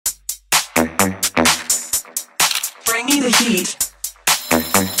Bring me the heat.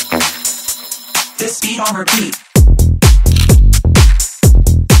 This beat on repeat.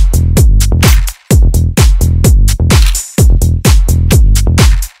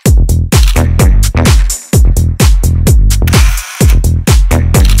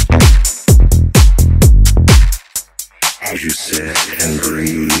 As you sit and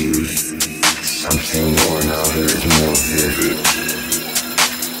breathe, something or another is more vivid,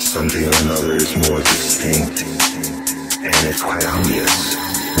 something or another is more distinct, and it's quite obvious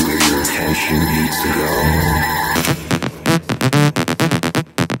where your attention needs to go.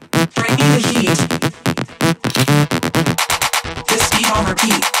 Bring me the heat. This beat on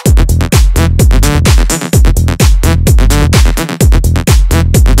repeat.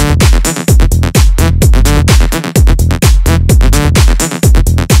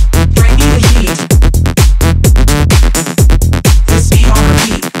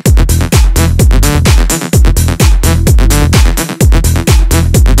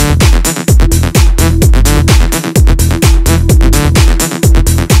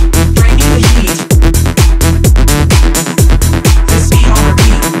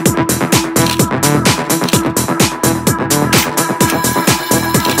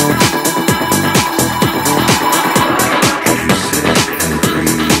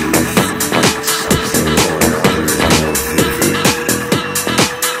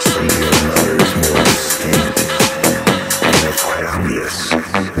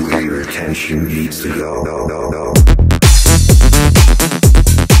 Where your attention needs to go.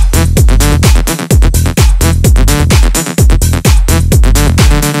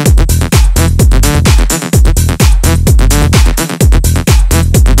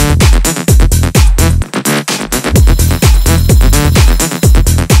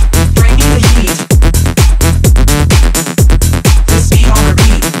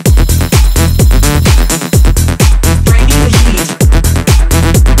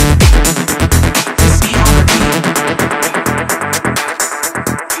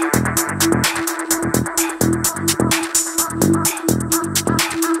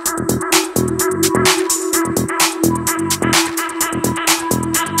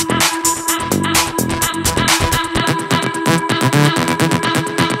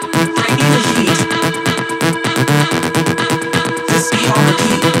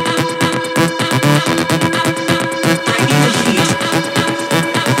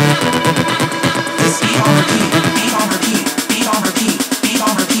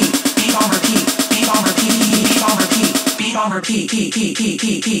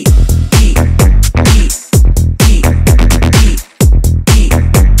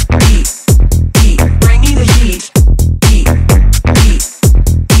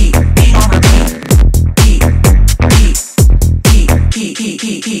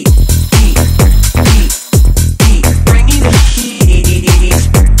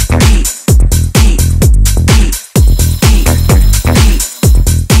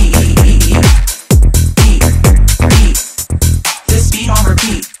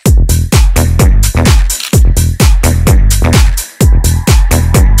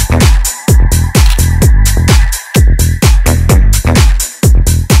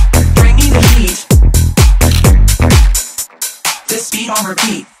 On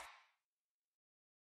repeat.